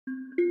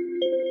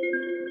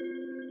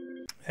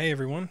Hey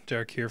everyone,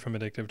 Derek here from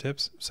Addictive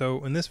Tips.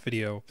 So in this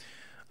video,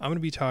 I'm going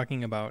to be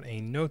talking about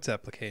a Notes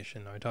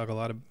application. I talk a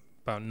lot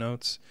about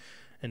Notes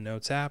and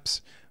Notes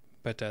apps,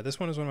 but this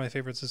one is one of my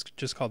favorites. It's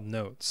just called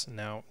Notes.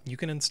 Now, you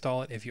can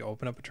install it if you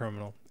open up a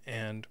terminal,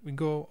 and we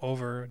go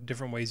over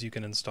different ways you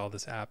can install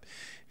this app.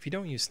 If you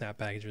don't use Snap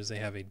packages, they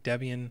have a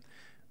Debian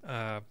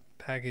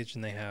package,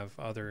 and they have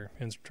other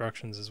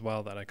instructions as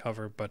well that I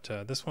cover, but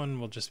this one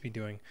will just be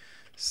doing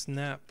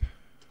Snap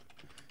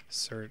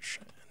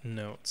search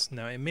Notes.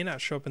 Now it may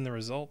not show up in the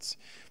results,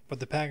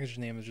 but the package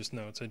name is just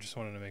Notes. I just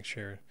wanted to make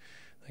sure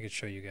I could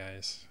show you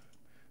guys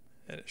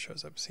that it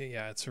shows up. See,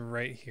 yeah, it's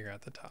right here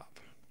at the top.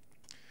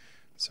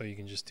 So you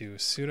can just do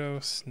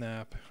sudo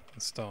snap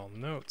install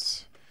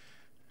Notes,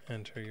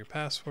 enter your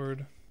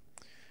password,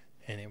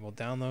 and it will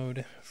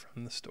download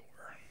from the store.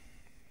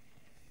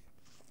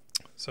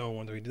 So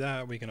once we do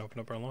that, we can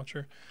open up our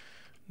launcher,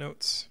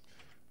 Notes,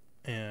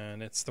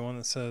 and it's the one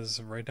that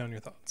says write down your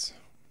thoughts.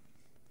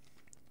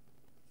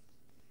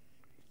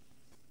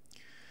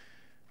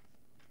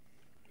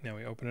 Now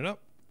we open it up,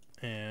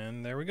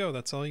 and there we go.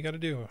 That's all you got to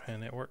do,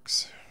 and it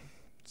works.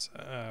 It's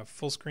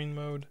full screen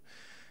mode,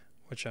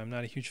 which I'm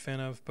not a huge fan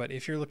of, but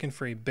if you're looking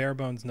for a bare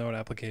bones note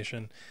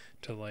application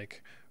to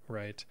like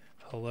write,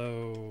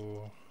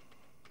 hello,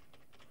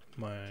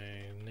 my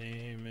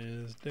name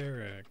is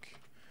Derek,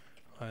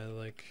 I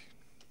like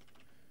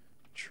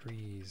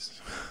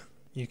trees.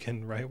 You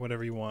can write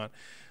whatever you want.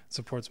 It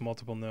supports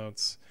multiple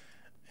notes,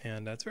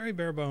 and it's very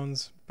bare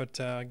bones, but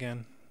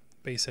again,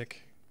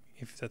 basic,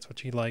 if that's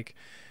what you like.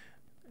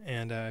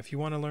 And if you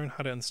want to learn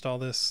how to install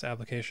this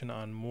application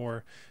on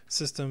more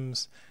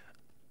systems,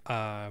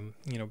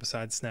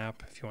 besides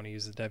Snap, if you want to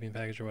use the Debian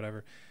package or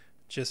whatever,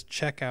 just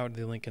check out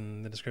the link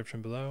in the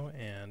description below,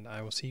 and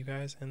I will see you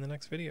guys in the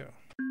next video.